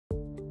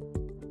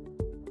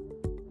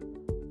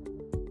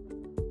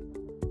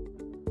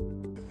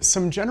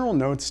Some general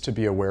notes to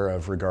be aware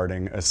of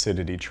regarding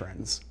acidity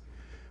trends.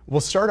 We'll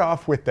start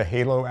off with the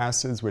halo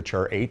acids, which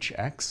are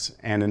HX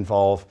and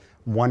involve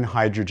one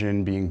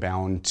hydrogen being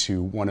bound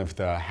to one of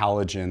the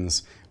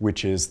halogens,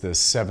 which is the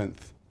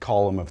seventh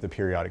column of the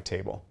periodic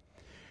table.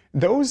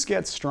 Those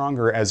get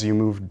stronger as you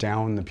move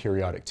down the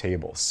periodic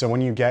table. So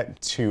when you get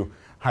to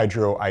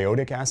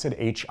hydroiodic acid,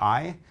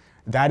 HI,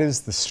 that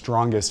is the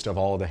strongest of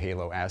all the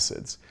halo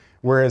acids.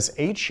 Whereas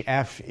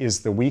HF is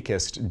the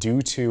weakest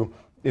due to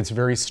its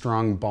very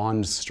strong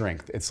bond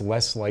strength. It's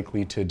less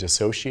likely to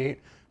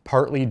dissociate,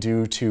 partly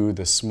due to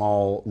the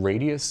small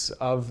radius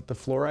of the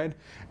fluoride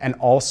and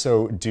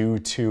also due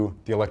to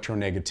the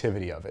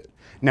electronegativity of it.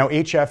 Now,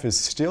 HF is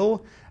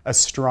still a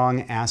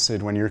strong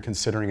acid when you're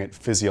considering it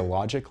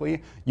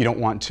physiologically. You don't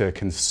want to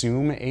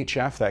consume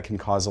HF. That can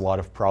cause a lot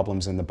of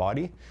problems in the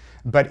body.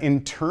 But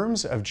in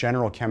terms of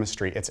general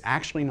chemistry, it's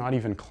actually not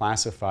even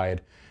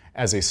classified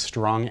as a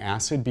strong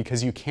acid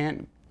because you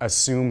can't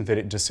assume that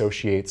it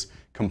dissociates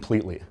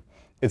completely.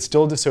 It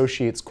still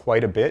dissociates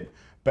quite a bit,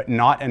 but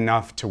not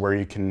enough to where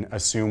you can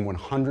assume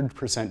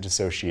 100%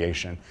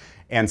 dissociation.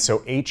 And so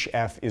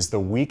HF is the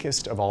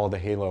weakest of all the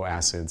halo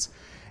acids,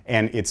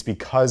 and it's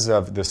because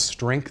of the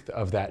strength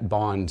of that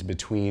bond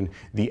between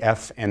the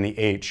F and the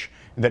H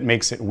that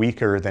makes it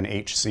weaker than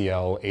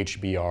HCl,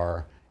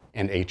 HBr,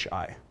 and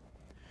HI.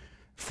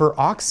 For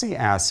oxy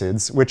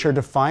acids, which are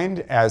defined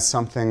as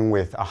something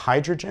with a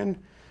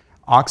hydrogen,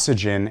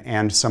 oxygen,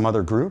 and some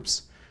other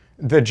groups,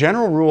 the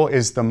general rule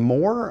is the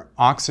more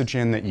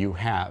oxygen that you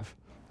have,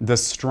 the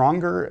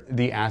stronger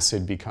the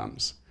acid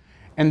becomes.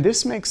 And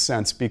this makes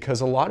sense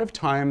because a lot of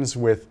times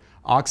with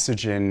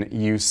oxygen,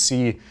 you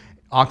see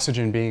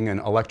oxygen being an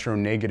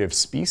electronegative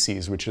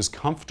species, which is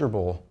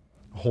comfortable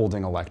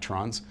holding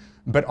electrons.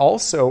 But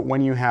also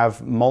when you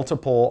have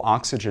multiple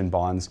oxygen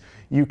bonds,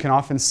 you can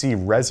often see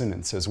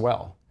resonance as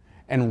well.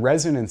 And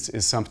resonance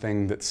is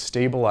something that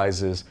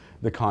stabilizes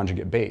the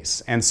conjugate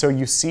base. And so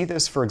you see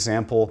this, for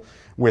example,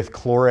 with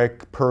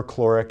chloric,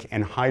 perchloric,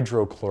 and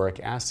hydrochloric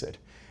acid.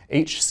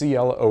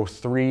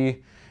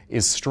 HClO3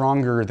 is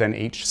stronger than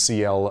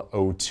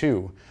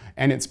HClO2.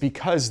 And it's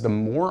because the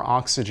more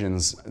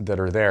oxygens that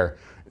are there,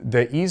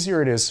 the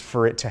easier it is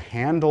for it to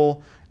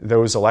handle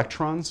those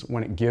electrons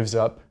when it gives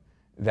up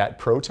that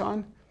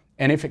proton.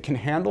 And if it can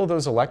handle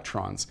those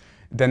electrons,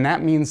 then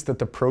that means that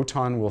the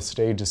proton will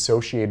stay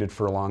dissociated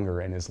for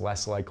longer and is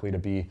less likely to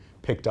be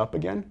picked up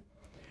again.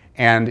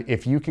 And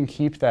if you can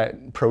keep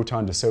that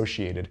proton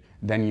dissociated,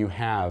 then you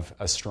have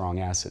a strong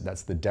acid.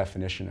 That's the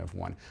definition of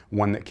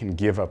one that can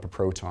give up a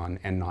proton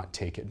and not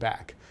take it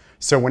back.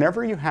 So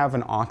whenever you have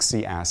an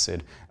oxy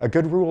acid, a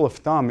good rule of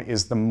thumb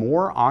is the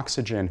more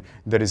oxygen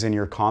that is in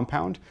your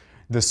compound,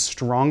 the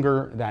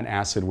stronger that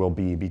acid will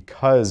be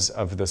because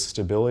of the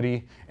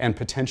stability and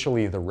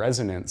potentially the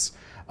resonance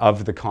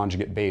of the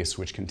conjugate base,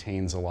 which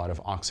contains a lot of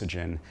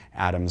oxygen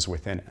atoms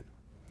within it.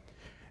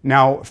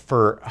 Now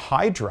for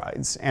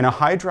hydrides, and a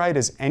hydride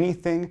is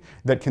anything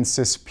that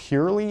consists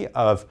purely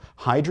of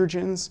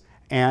hydrogens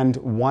and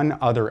one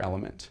other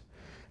element.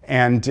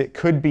 And it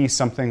could be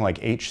something like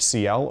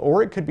HCl,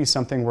 or it could be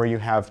something where you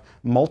have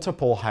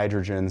multiple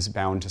hydrogens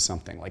bound to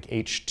something like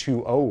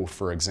H2O,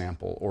 for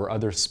example, or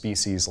other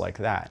species like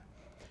that.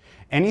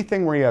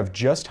 Anything where you have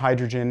just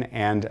hydrogen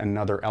and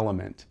another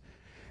element.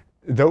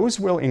 Those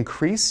will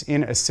increase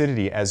in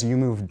acidity as you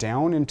move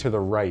down into the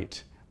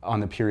right on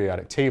the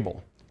periodic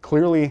table.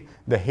 Clearly,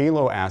 the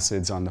halo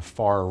acids on the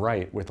far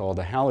right with all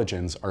the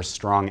halogens are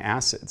strong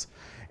acids.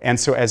 And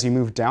so as you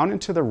move down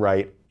into the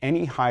right,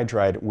 any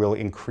hydride will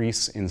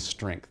increase in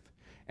strength.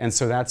 And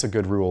so that's a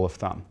good rule of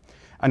thumb.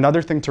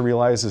 Another thing to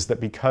realize is that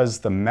because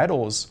the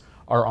metals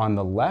are on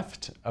the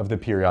left of the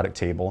periodic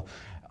table,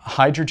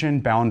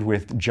 hydrogen bound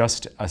with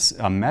just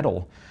a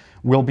metal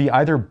will be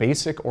either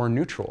basic or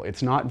neutral.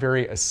 It's not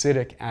very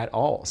acidic at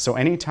all. So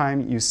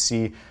anytime you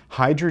see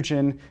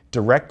hydrogen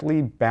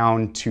directly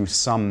bound to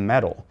some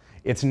metal,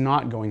 it's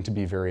not going to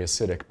be very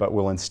acidic, but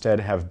will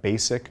instead have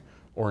basic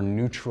or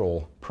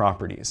neutral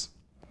properties.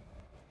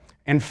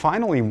 And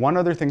finally, one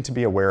other thing to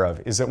be aware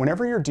of is that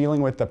whenever you're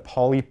dealing with the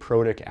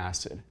polyprotic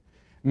acid,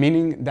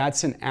 meaning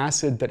that's an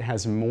acid that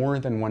has more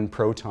than one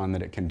proton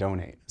that it can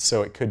donate.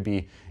 So it could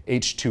be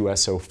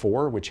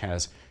H2SO4, which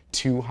has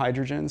 2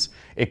 hydrogens.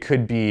 It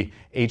could be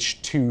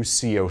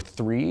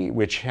H2CO3,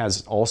 which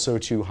has also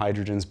 2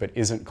 hydrogens but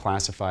isn't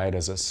classified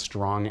as a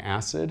strong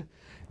acid,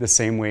 the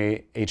same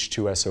way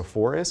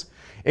H2SO4 is.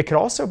 It could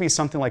also be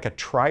something like a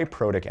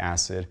triprotic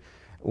acid,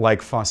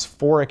 like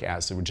phosphoric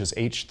acid, which is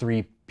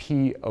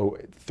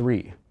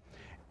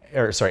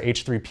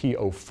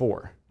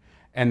H3PO4.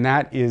 And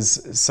that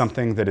is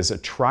something that is a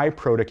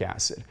triprotic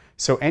acid.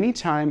 So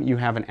anytime you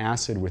have an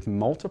acid with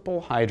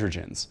multiple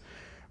hydrogens,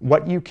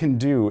 what you can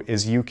do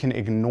is you can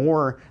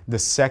ignore the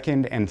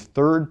second and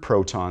third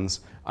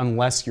protons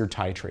unless you're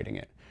titrating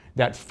it.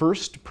 That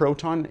first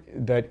proton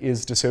that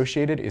is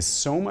dissociated is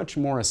so much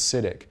more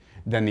acidic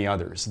than the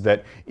others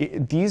that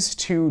these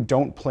two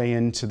don't play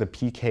into the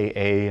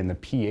pKa and the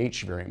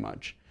pH very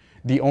much.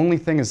 The only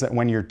thing is that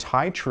when you're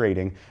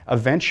titrating,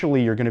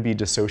 eventually you're going to be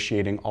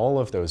dissociating all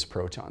of those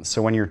protons.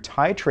 So when you're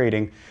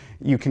titrating,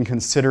 you can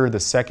consider the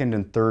second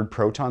and third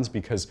protons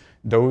because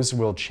those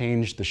will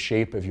change the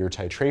shape of your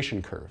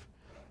titration curve.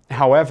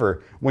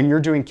 However, when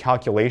you're doing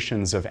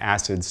calculations of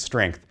acid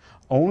strength,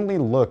 only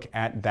look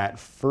at that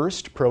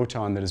first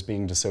proton that is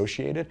being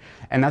dissociated,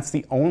 and that's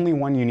the only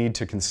one you need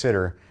to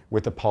consider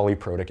with a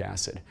polyprotic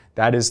acid.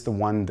 That is the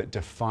one that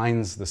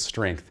defines the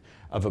strength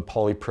of a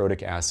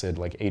polyprotic acid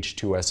like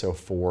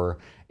H2SO4,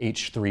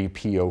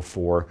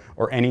 H3PO4,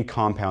 or any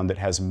compound that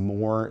has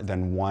more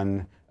than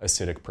one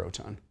acidic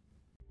proton.